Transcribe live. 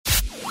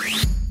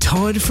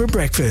Todd for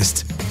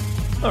breakfast.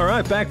 All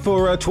right, back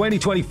for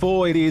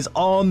 2024. It is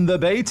On The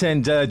Beat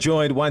and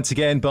joined once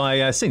again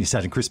by Senior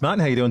Sergeant Chris Martin.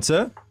 How you doing,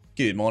 sir?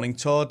 Good morning,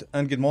 Todd,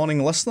 and good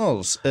morning,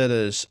 listeners. It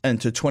is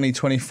into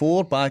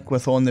 2024, back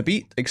with On The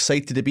Beat.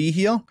 Excited to be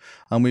here.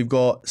 And we've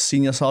got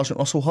Senior Sergeant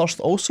Russell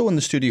Hurst also in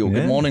the studio.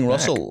 Good morning, back.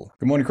 Russell.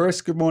 Good morning,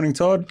 Chris. Good morning,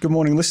 Todd. Good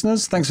morning,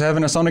 listeners. Thanks for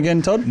having us on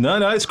again, Todd.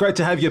 No, it's great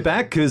to have you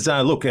back because,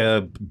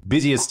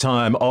 busiest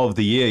time of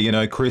the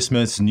year,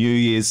 Christmas, New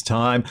Year's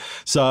time.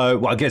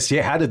 So, I guess,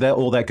 how did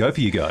all that go for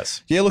you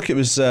guys? Yeah, look, it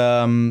was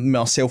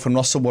myself and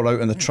Russell were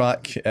out on the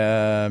track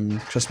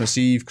Christmas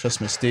Eve,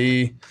 Christmas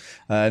Day,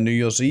 New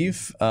Year's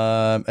Eve,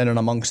 in and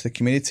amongst the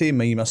community.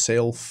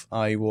 Myself,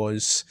 I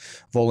was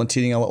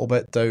volunteering a little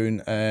bit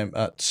down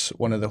at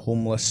one of the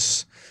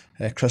homeless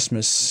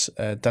Christmas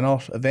dinner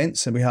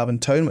events that we have in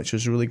town, which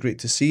was really great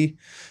to see.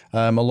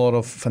 A lot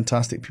of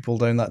fantastic people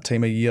down that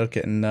time of year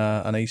getting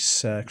a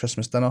nice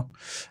Christmas dinner.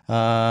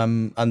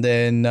 So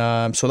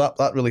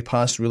that really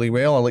passed really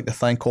well. I'd like to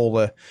thank all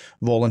the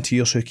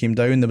volunteers who came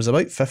down. There was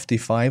about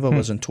 55 of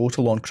us in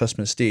total on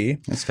Christmas Day.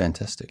 That's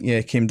fantastic.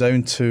 Yeah, came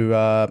down to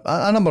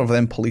a number of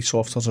them police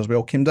officers as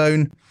well came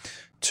down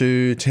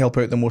to help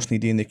out the most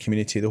needy in the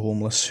community, the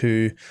homeless,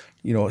 who,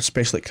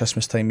 especially at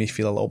Christmas time, may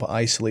feel a little bit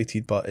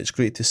isolated. But it's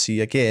great to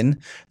see, again,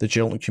 the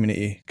Geraldton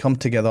community come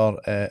together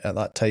at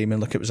that time.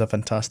 And look, it was a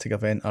fantastic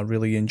event. I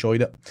really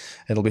enjoyed it.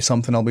 It'll be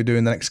something I'll be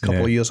doing the next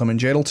couple of years. I'm in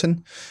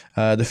Geraldton.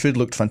 The food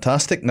looked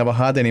fantastic. Never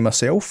had any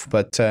myself,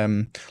 but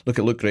look,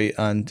 it looked great.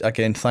 And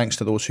again, thanks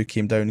to those who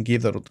came down and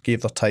gave their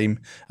time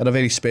at a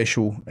very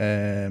special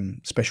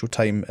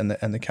time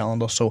in the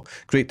calendar. So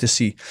great to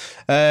see.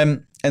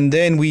 And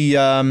then we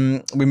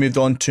moved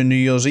on to New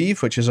Year's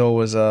Eve, which is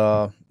always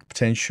a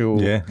potential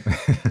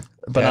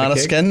banana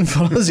skin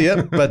for us,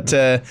 yeah. But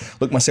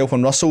look, myself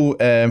and Russell,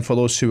 for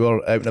those who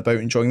are out and about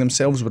enjoying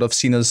themselves, would have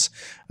seen us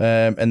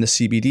in the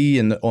CBD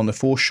and on the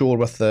foreshore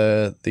with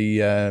the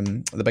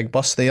big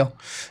bus there.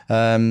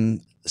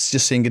 It's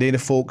just saying good day to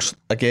folks.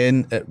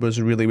 Again, it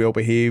was really well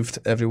behaved.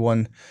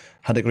 Everyone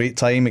had a great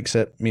time,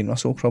 except me and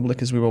Russell probably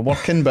because we were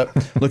working. But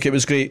look, it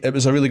was great. It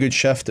was a really good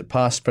shift. It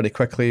passed pretty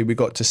quickly. We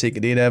got to say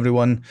good day to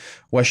everyone.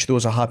 Wish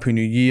those a happy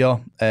new year.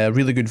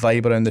 Really good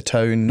vibe around the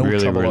town. No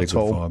trouble at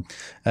all.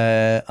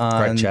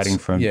 Great chatting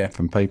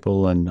from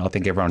people, and I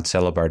think everyone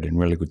celebrated in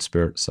really good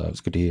spirits. So it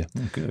was good to hear.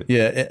 Oh, good.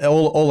 Yeah,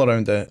 all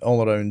around the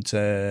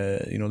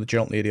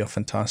Geraldton area.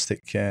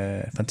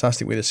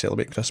 Fantastic way to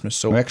celebrate Christmas.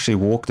 So we actually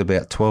walked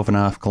about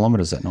 12.5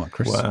 kilometres that night,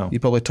 Chris. Wow. You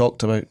probably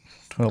talked about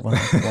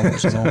 12.5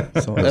 kilometres and all.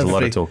 So there's a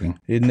lot of talking.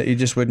 You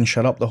just wouldn't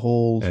shut up the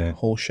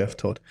whole shift,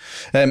 Todd.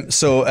 It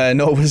was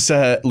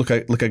a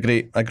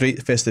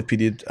great festive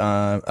period,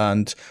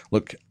 and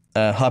look.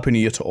 Happy New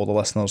Year to all the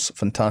listeners.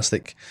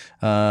 Fantastic.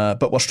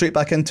 But we're straight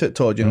back into it,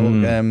 Todd.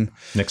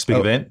 Next big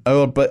event.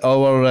 Our work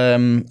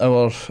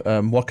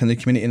in the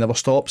community never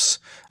stops,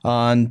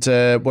 and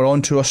we're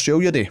on to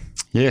Australia Day.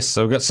 Yes,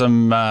 so we've got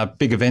some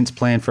big events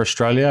planned for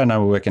Australia. I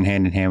know we're working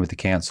hand in hand with the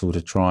council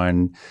to try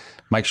and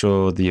make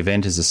sure the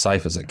event is as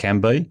safe as it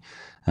can be.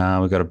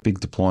 We've got a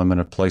big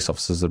deployment of police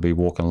officers that'll be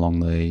walking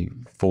along the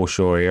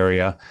foreshore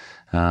area,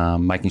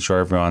 making sure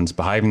everyone's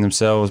behaving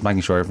themselves,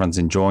 making sure everyone's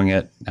enjoying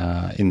it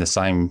in the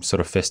same sort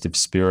of festive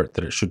spirit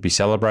that it should be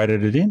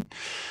celebrated in.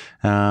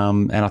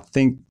 And I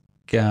think,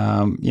 with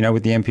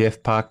the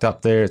MPF parked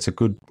up there, it's a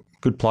good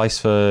place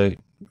for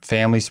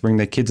families to bring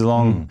their kids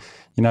along.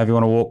 If you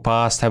want to walk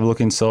past, have a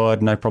look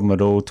inside, no problem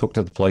at all. Talk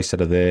to the police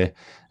that are there.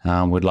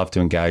 We'd love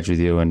to engage with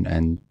you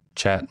and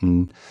chat,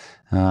 and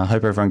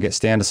hope everyone gets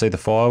down to see the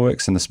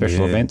fireworks and the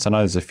special events. I know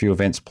there's a few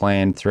events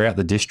planned throughout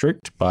the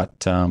district, but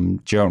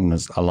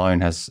Geraldton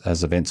alone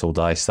has events all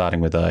day,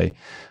 starting with a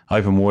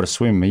open water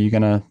swim. Are you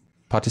going to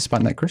participate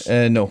in that, Chris?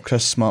 No,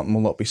 Chris Martin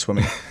will not be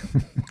swimming.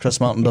 Chris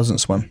Martin doesn't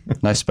swim.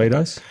 No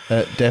Speedos?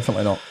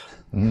 Definitely not.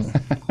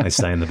 They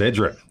stay in the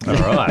bedroom. All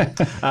right.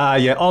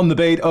 On the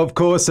beat, of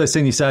course,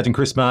 Senior Sergeant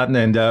Chris Martin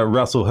and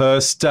Russell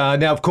Hurst.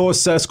 Now, of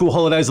course, school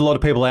holidays, a lot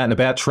of people out and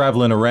about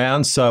travelling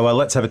around. So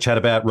let's have a chat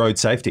about road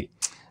safety.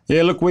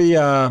 Yeah, look, we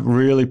are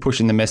really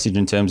pushing the message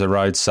in terms of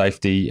road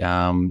safety.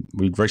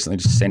 We've recently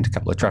just sent a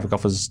couple of traffic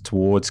officers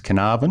towards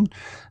Carnarvon.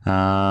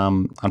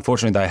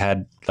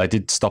 Unfortunately, they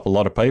did stop a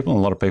lot of people, and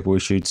a lot of people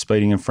issued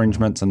speeding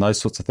infringements and those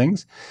sorts of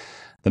things.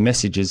 The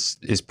message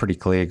is pretty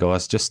clear,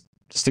 guys. Just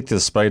stick to the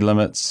speed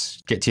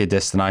limits, get to your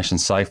destination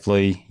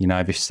safely.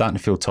 If you're starting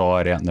to feel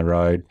tired out on the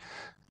road,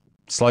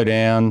 slow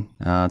down,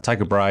 take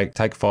a break,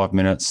 take 5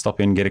 minutes, stop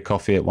in, get a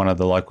coffee at one of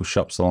the local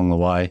shops along the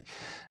way.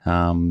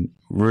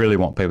 Really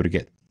want people to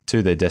get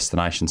to their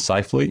destination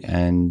safely,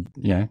 and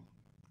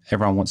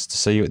everyone wants to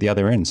see you at the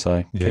other end,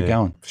 so keep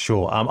going.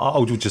 Sure.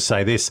 I'll just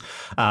say this.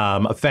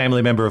 A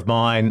family member of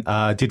mine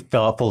did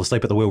fall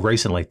asleep at the wheel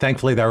recently.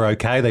 Thankfully, they were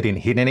okay. They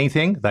didn't hit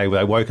anything. They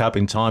woke up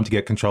in time to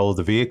get control of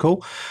the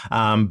vehicle,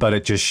 but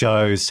it just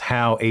shows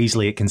how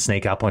easily it can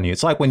sneak up on you.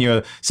 It's like when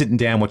you're sitting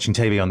down watching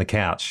TV on the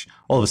couch.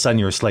 all of a sudden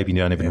you're asleep and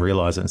you don't even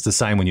realise it. It's the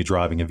same when you're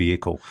driving a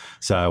vehicle.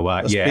 So,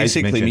 That's as you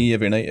basically mentioned, me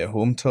every night at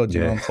home, Todd.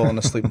 You know, I'm falling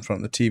asleep in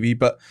front of the TV.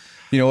 But,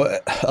 you know,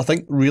 I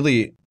think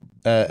really,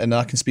 and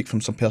I can speak from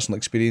some personal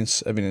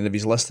experience, I mean, if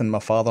he's listening, my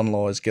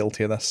father-in-law is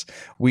guilty of this.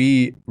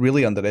 We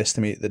really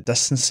underestimate the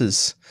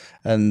distances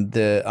and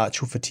the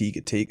actual fatigue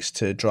it takes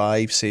to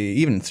drive, say,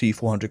 even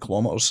 300-400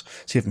 kilometres,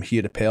 say from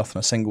here to Perth in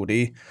a single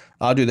day.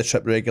 I do the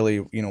trip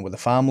regularly, you know, with the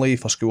family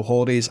for school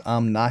holidays.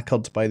 I'm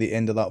knackered by the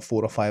end of that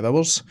 4 or 5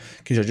 hours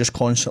because you're just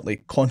constantly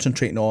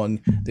concentrating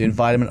on the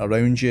environment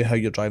around you, how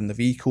you're driving the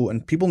vehicle,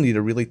 and people need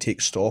to really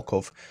take stock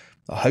of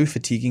how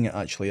fatiguing it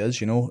actually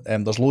is, you know.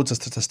 There's loads of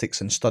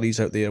statistics and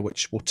studies out there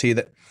which will say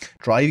that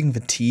driving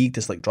fatigued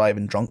is like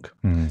driving drunk,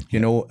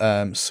 you know.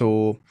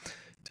 So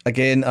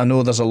again, I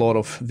know there's a lot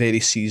of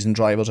very seasoned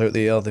drivers out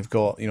there. They've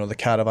got, you know, the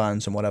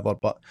caravans and whatever,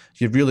 but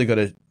you've really got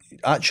to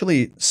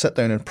actually sit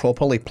down and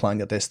properly plan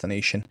your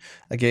destination.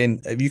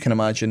 Again, if you can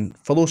imagine,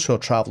 for those who are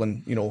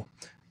travelling, you know,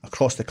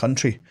 across the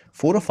country,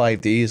 4 or 5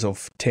 days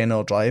of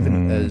 10-hour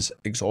driving is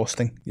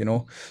exhausting, you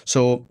know.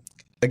 So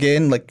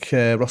again, like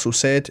Russell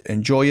said,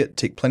 enjoy it,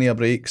 take plenty of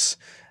breaks,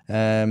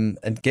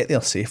 and get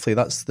there safely.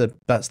 That's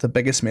the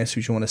biggest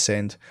message you want to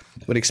send.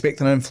 We're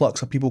expecting an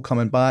influx of people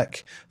coming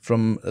back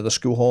from the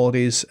school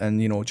holidays,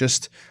 and you know,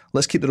 just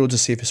let's keep the roads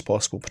as safe as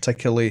possible,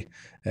 particularly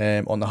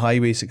on the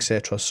highways,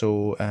 etc.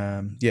 So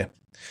yeah.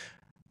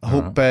 I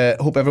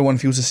hope everyone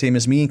feels the same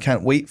as me and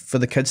can't wait for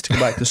the kids to go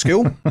back to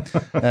school.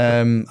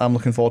 I'm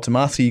looking forward to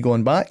my 3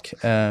 going back.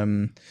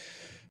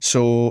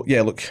 So,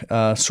 yeah, look,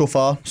 so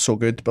far, so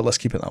good, but let's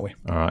keep it that way.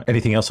 All right.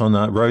 Anything else on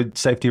road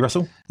safety,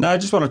 Russell? No, I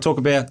just want to talk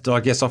about,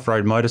 I guess,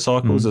 off-road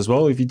motorcycles as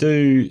well. If you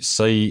do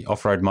see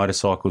off-road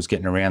motorcycles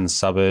getting around the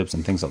suburbs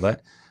and things like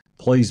that,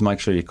 please make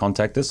sure you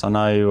contact us. I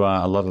know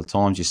a lot of the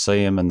times you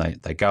see them and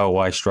they go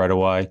away straight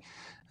away.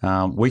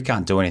 We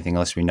can't do anything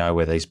unless we know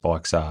where these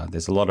bikes are.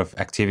 There's a lot of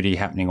activity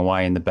happening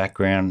away in the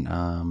background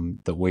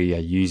that we are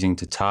using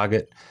to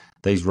target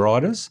these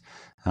riders.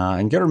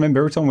 And you got to remember,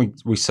 every time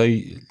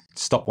we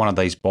stop one of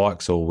these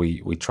bikes or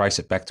we trace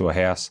it back to a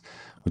house,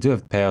 we do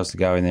have powers to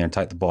go in there and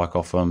take the bike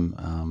off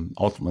them.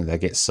 Ultimately, they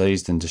get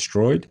seized and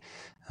destroyed.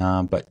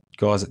 But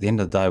guys, at the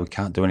end of the day, we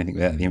can't do anything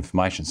without the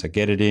information. So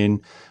get it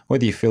in,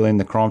 whether you fill in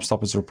the Crime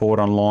Stoppers report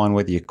online,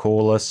 whether you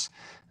call us,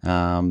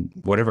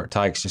 whatever it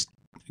takes, just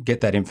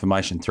get that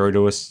information through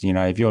to us. You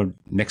know, if your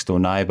next door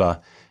neighbour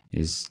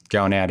is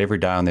going out every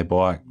day on their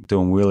bike,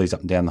 doing wheelies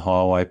up and down the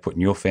highway,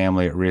 putting your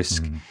family at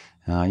risk,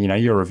 you know,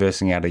 you're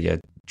reversing out of your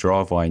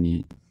driveway and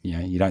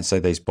you don't see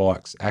these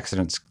bikes.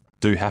 Accidents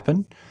do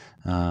happen.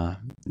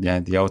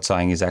 The old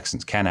saying is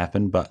accidents can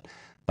happen, but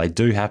they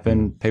do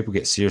happen. People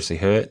get seriously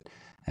hurt,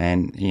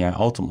 and you know,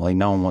 ultimately,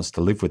 no one wants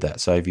to live with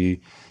that. So if you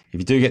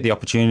do get the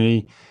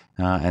opportunity,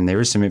 and there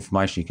is some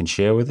information you can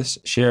share with us,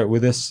 share it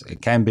with us.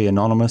 It can be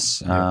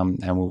anonymous,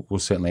 and we'll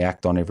certainly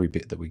act on every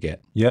bit that we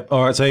get. Yep.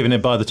 All right. So even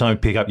if by the time you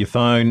pick up your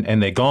phone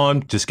and they're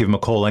gone, just give them a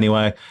call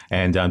anyway,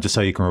 and just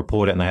so you can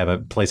report it, and they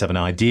police have an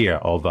idea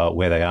of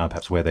where they are,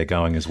 perhaps where they're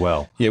going as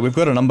well. Yeah, we've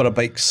got a number of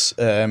bikes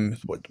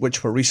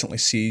which were recently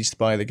seized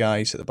by the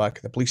guys at the back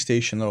of the police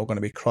station. They're all going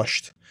to be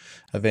crushed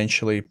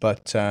eventually,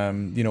 but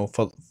you know,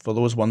 for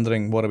those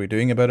wondering what are we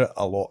doing about it,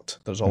 a lot.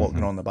 There's a lot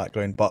going on in the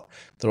background, but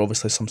there are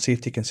obviously some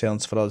safety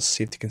concerns for us,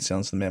 safety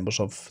concerns for the members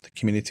of the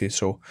community.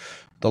 So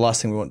the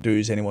last thing we want to do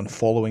is anyone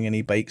following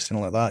any bikes and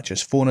all like that,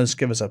 just phone us,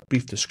 give us a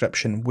brief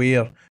description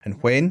where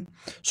and when,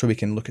 so we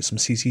can look at some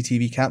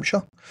CCTV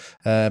capture.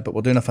 But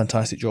we're doing a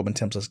fantastic job in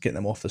terms of getting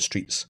them off the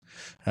streets.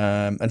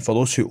 And for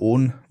those who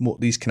own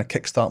these kind of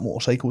kickstart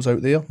motorcycles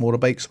out there,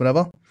 motorbikes,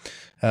 whatever,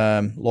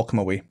 lock them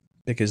away,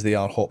 because they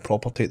are hot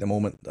property at the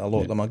moment. A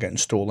lot of them are getting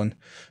stolen.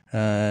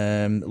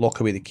 Lock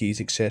away the keys,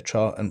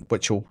 etc., and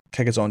which will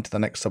kick us on to the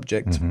next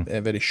subject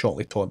very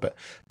shortly, Todd. But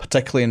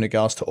particularly in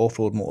regards to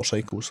off-road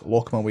motorcycles,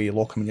 lock them away,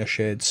 lock them in your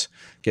sheds,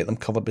 get them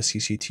covered with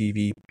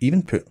CCTV,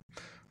 even put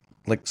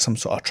like some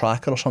sort of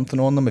tracker or something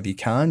on them if you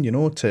can, you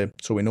know,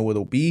 so we know where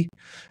they'll be.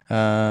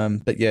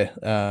 But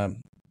yeah,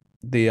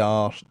 they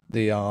are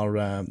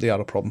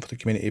a problem for the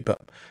community,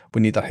 but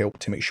we need their help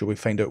to make sure we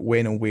find out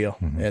when and where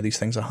these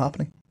things are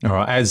happening. All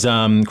right. As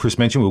Chris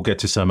mentioned, we'll get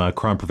to some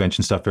crime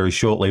prevention stuff very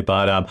shortly,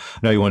 but I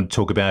know you want to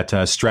talk about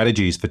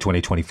strategies for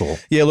 2024.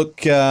 Yeah,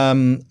 look,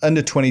 into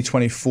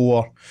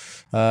 2024,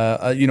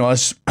 you know,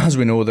 as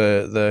we know,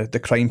 the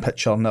crime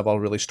picture never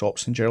really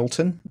stops in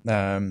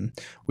Geraldton.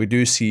 We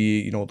do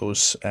see, you know,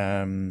 those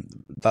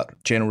that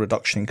general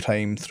reduction in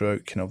crime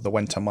throughout kind of the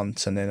winter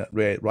months, and then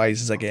it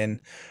rises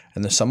again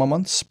in the summer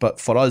months. But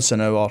for us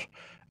in our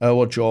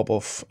job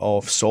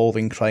of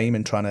solving crime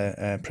and trying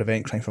to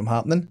prevent crime from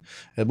happening,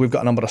 we've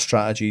got a number of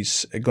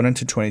strategies going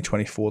into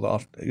 2024 that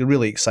are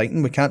really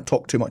exciting. We can't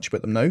talk too much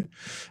about them now,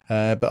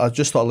 but I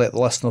just thought I'd let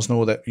the listeners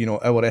know that, you know,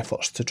 our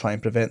efforts to try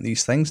and prevent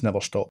these things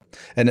never stop,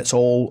 and it's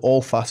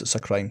all facets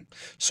of crime.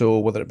 So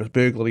whether it was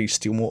burglaries,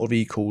 steal motor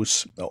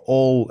vehicles,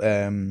 all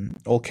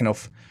kind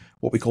of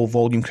what we call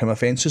volume crime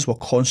offences, we're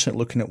constantly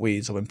looking at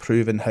ways of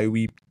improving how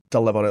we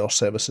deliver our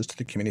services to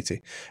the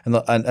community.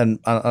 And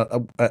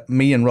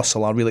me and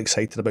Russell are really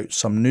excited about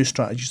some new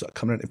strategies that are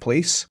coming into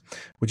place,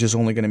 which is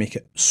only going to make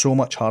it so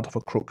much harder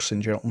for crooks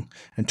in Geraldton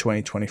in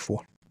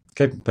 2024.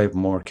 Keeping people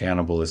more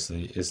accountable is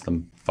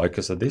the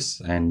focus of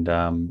this. And,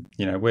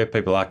 where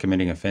people are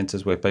committing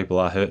offences, where people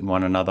are hurting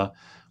one another,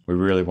 we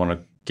really want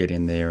to get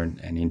in there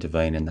and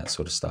intervene in that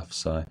sort of stuff.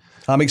 So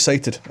I'm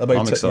excited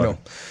about it.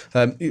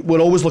 Excited. We're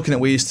always looking at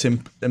ways to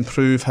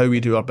improve how we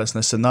do our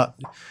business, and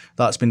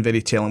that's been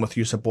very telling with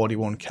the use of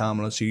body-worn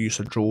cameras, the use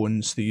of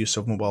drones, the use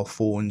of mobile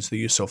phones, the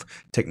use of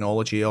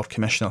technology. Our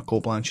Commissioner Cole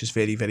Blanche is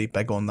very, very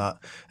big on that,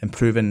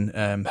 improving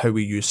how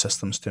we use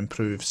systems to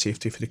improve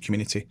safety for the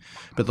community.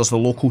 But there's the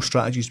local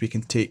strategies we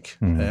can take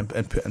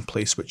and put in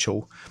place, which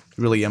will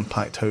really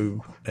impact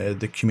how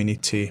the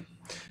community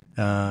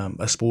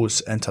I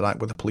suppose, interact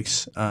with the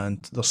police,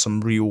 and there's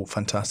some real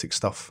fantastic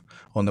stuff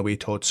on the way,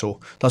 Todd. So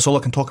that's all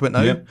I can talk about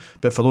now. Yep.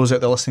 But for those out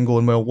there listening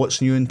going, well,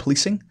 what's new in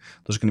policing?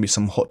 There's going to be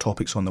some hot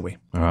topics on the way.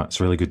 All right, it's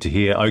really good to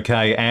hear.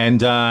 Okay,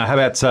 and how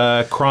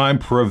about crime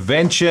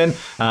prevention?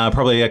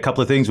 Probably a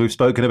couple of things we've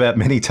spoken about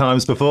many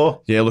times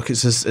before. Yeah, look,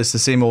 it's the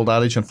same old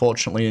adage,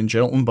 unfortunately, in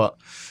Geraldton, but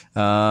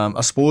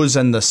I suppose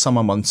in the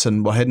summer months,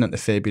 and we're heading into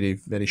February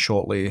very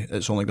shortly,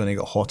 it's only going to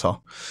get hotter.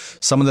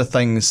 Some of the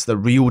things, the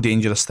real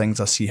dangerous things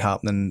I see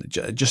happening,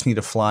 just need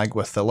a flag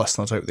with the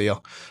listeners out there,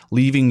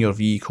 leaving your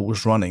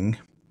vehicles running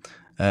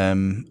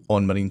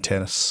on Marine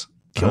Terrace,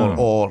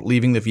 or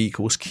leaving the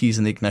vehicles keys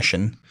in the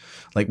ignition.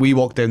 Like, we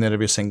walk down there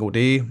every single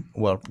day.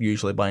 We're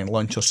usually buying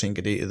lunch or saying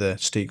good day to the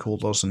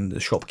stakeholders and the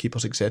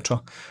shopkeepers,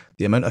 etc.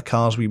 The amount of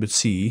cars we would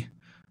see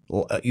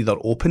either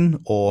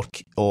open or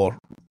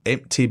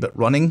empty but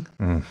running,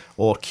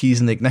 or keys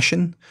in the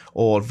ignition,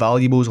 or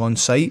valuables on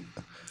site,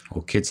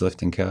 or kids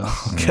left in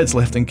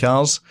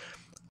cars.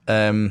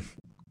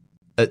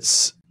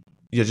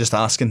 You're just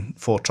asking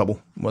for trouble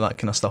with that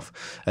kind of stuff.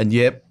 And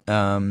yep,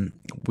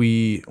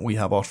 we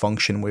have our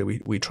function where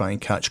we try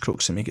and catch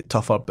crooks and make it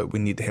tougher, but we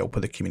need the help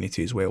of the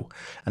community as well.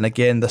 And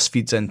again, this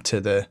feeds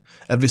into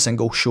every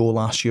single show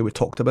last year we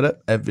talked about it.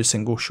 Every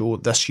single show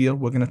this year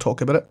we're going to talk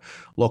about it.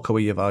 Lock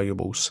away your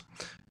valuables.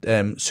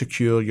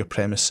 Secure your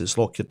premises.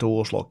 Lock your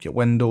doors, lock your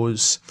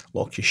windows,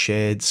 lock your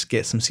sheds,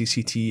 get some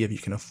CCTV if you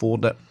can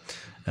afford it.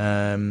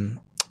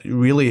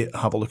 Really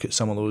have a look at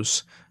some of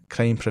those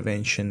crime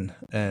prevention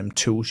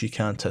tools you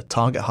can to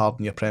target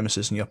harden your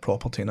premises and your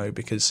property now,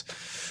 because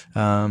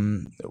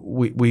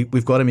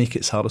we've got to make it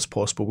as hard as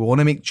possible. We want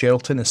to make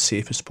Geraldton as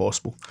safe as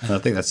possible. And I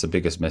think that's the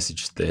biggest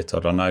message there,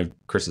 Todd. I know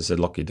Chris has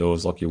said lock your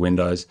doors, lock your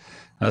windows.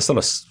 It's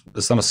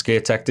not a scare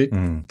tactic.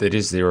 That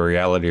is the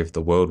reality of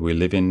the world we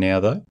live in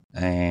now, though.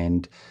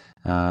 And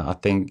I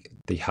think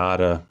the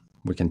harder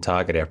we can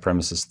target our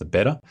premises, the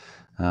better.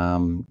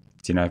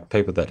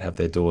 People that have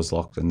their doors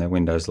locked and their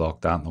windows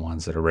locked aren't the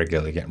ones that are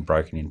regularly getting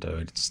broken into.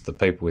 It's the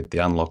people with the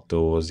unlocked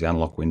doors, the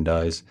unlocked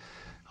windows.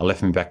 I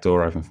left my back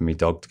door open for my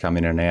dog to come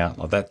in and out.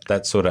 Like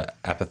that sort of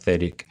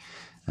apathetic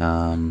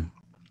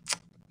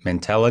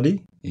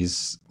mentality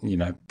is,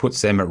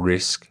 puts them at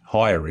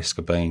higher risk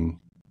of being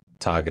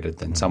targeted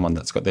than someone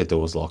that's got their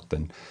doors locked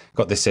and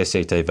got their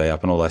CCTV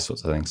up and all those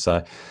sorts of things.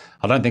 So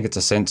I don't think it's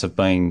a sense of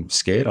being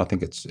scared. I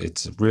think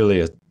it's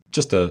really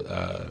just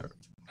a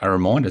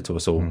reminder to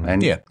us all.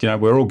 And,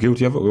 we're all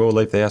guilty of it. We all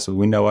leave the house with the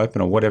window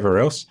open or whatever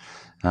else.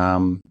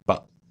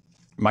 But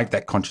make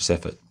that conscious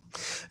effort.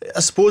 I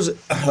suppose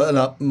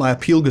my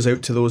appeal goes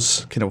out to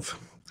those kind of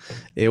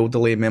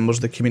elderly members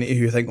of the community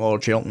who think,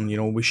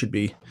 Geraldton, we should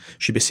be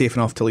safe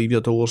enough to leave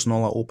your doors and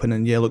all that open.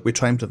 And we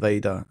try and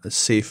provide as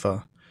safe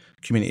a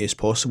community as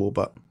possible.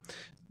 But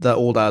that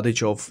old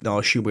adage of,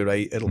 no, she'll be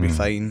right, it'll be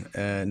fine.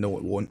 No,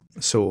 it won't.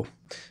 So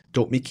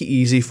don't make it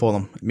easy for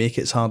them. Make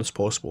it as hard as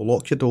possible.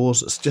 Lock your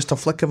doors. It's just a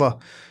flick of a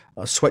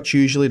switch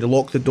usually to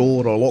lock the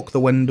door or lock the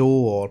window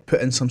or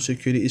put in some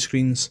security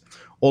screens.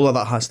 All of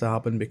that has to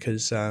happen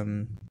because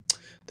the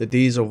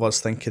days of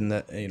us thinking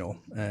that,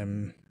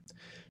 Geraldton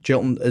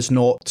is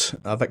not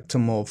a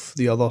victim of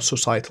the other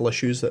societal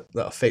issues that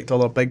affect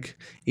other big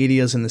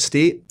areas in the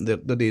state, the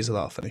days of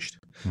that are finished.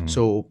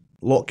 So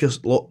lock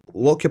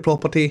your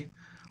property,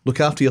 look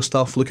after your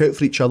stuff, look out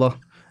for each other,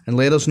 and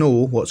let us know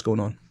what's going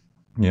on.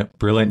 Yeah,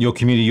 brilliant. Your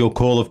community, your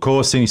call, of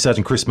course. Senior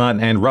Sergeant Chris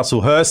Martin and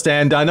Russell Hurst.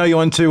 And I know you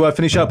want to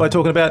finish up by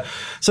talking about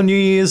some New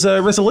Year's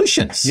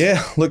resolutions.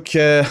 Yeah, look,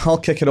 I'll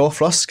kick it off,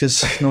 Russ,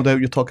 because no doubt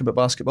you're talking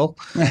about basketball.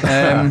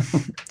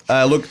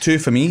 Look, 2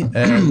 for me.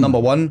 Number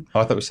 1. Oh,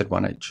 I thought we said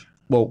 1 each.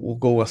 Well, we'll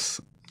go with...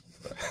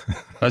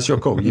 That's your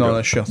call.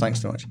 No, sure.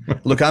 Thanks so much.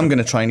 Look, I'm going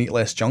to try and eat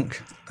less junk,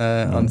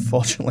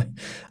 unfortunately.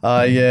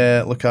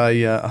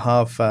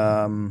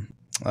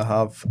 I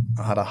have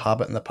had a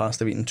habit in the past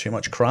of eating too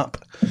much crap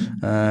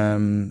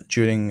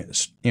during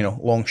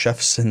long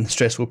shifts and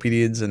stressful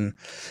periods and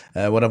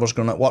whatever's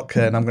going on at work,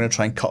 and I'm going to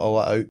try and cut all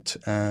that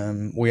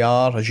out. We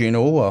are, as you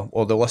know,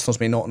 or the listeners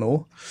may not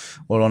know,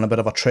 we're on a bit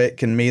of a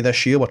trek in May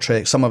this year.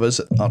 Some of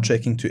us are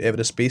trekking to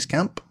Everest Base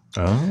Camp.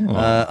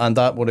 And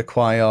that will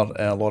require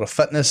a lot of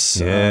fitness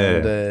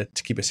and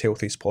to keep as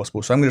healthy as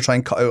possible. So I'm going to try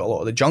and cut out a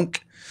lot of the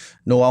junk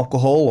no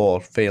alcohol or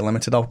very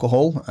limited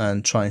alcohol,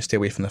 and try and stay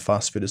away from the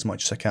fast food as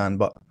much as I can.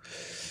 But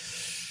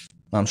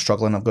I'm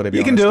struggling. I've got to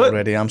be honest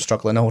already. I'm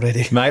struggling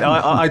already. Mate,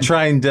 I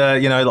trained,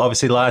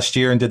 obviously last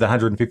year and did the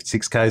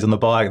 156 Ks on the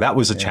bike. That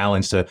was a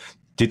challenge to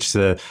ditch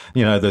the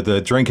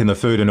drink and the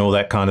food and all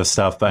that kind of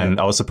stuff. And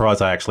I was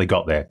surprised I actually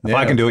got there. If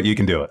I can do it, you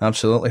can do it.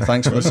 Absolutely.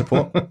 Thanks for the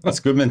support. That's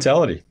good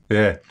mentality.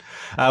 Yeah.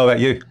 How about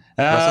you?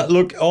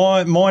 Look,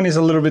 mine is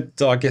a little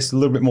bit, I guess, a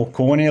little bit more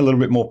corny, a little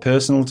bit more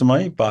personal to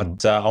me,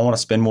 but I want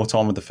to spend more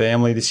time with the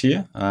family this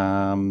year.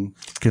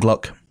 Good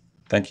luck.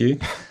 Thank you.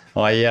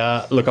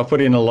 I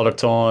put in a lot of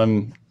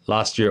time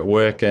last year at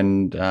work,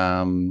 and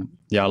I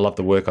love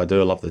the work I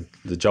do. I love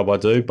the job I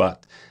do,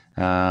 but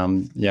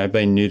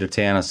being new to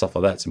town and stuff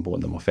like that, it's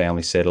important that my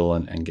family settle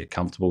and get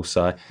comfortable.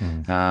 So,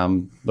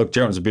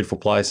 Geraldton's a beautiful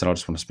place, and I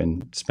just want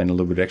to spend a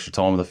little bit of extra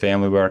time with the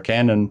family where I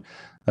can, and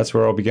that's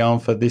where I'll be going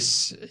for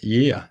this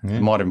year. I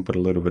might even put a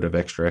little bit of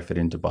extra effort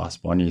into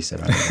basketball. And you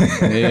said,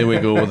 here we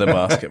go with the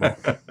basketball.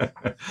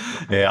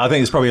 Yeah, I think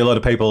there's probably a lot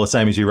of people, the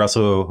same as you,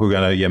 Russell, who are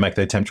going to make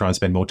the attempt, try and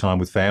spend more time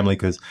with family,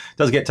 because it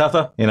does get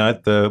tougher.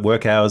 The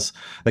work hours,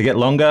 they get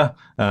longer,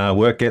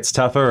 work gets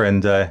tougher,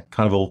 and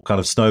kind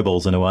of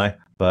snowballs in a way.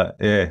 But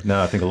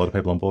I think a lot of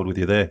people on board with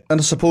you there. And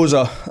I suppose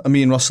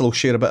me and Russell will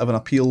share a bit of an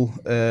appeal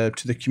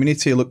to the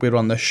community. Look, we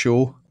run this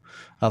show,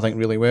 I think,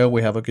 really well.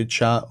 We have a good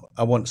chat.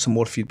 I want some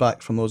more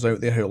feedback from those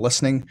out there who are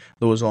listening,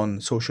 those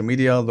on social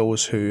media,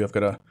 those who have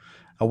got a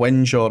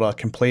whinge or a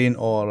complaint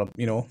or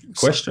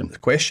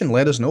question.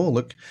 Let us know.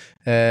 Look,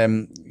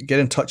 get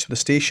in touch with the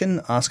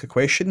station, ask a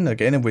question.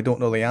 Again, if we don't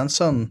know the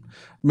answer, and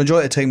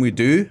majority of the time we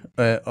do,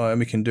 and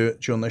we can do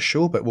it during this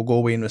show, but we'll go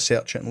away and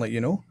research it and let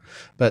you know.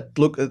 But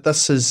look,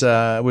 this is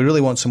we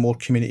really want some more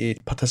community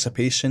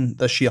participation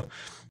this year.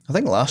 I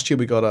think last year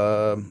we got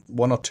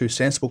one or two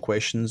sensible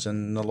questions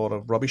and a lot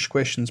of rubbish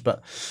questions,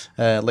 but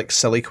like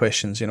silly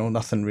questions,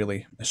 nothing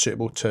really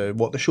suitable to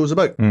what the show's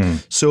about.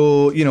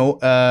 So,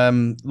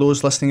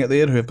 those listening out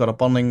there who have got a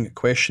burning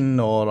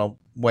question or a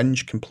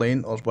whinge,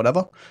 complaint or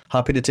whatever,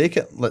 happy to take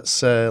it.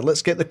 Let's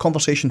get the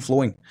conversation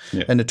flowing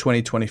into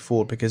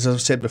 2024, because as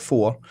I've said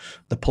before,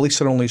 the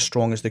police are only as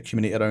strong as the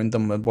community around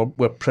them, and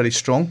we're pretty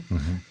strong.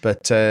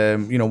 But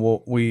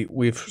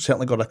we've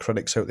certainly got our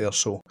critics out there,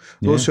 so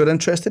those who are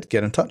interested,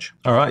 get in touch.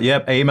 All right,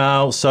 yep,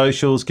 email,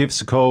 socials, give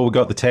us a call. We've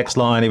got the text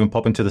line, even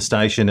pop into the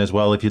station as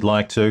well if you'd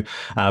like to.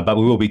 But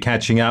we will be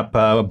catching up,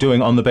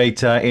 doing On The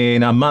Beat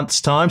in a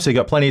month's time, so you've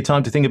got plenty of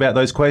time to think about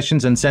those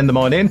questions and send them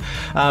on in.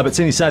 But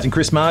Senior Sergeant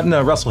Chris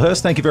Martin, Russell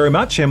Hurst, thank you very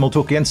much, and we'll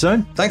talk again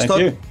soon. Thanks, Thank Todd.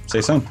 you. See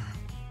you soon.